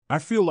I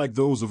feel like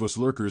those of us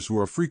lurkers who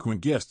are frequent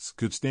guests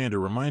could stand a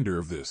reminder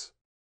of this.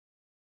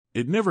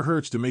 It never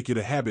hurts to make it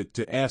a habit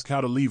to ask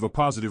how to leave a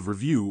positive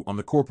review on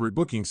the corporate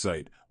booking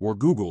site, or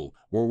Google,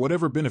 or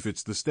whatever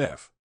benefits the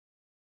staff.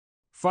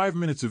 5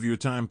 minutes of your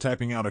time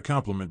typing out a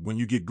compliment when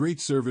you get great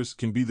service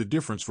can be the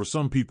difference for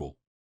some people.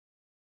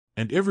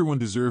 And everyone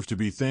deserves to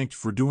be thanked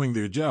for doing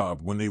their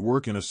job when they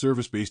work in a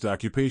service-based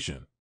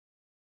occupation.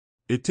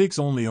 It takes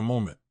only a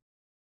moment.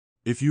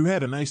 If you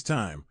had a nice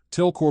time,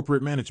 tell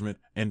corporate management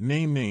and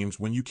name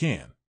names when you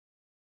can.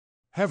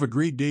 Have a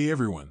great day,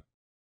 everyone.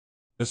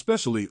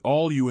 Especially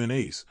all you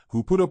NAs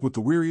who put up with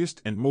the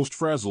weariest and most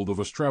frazzled of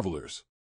us travelers.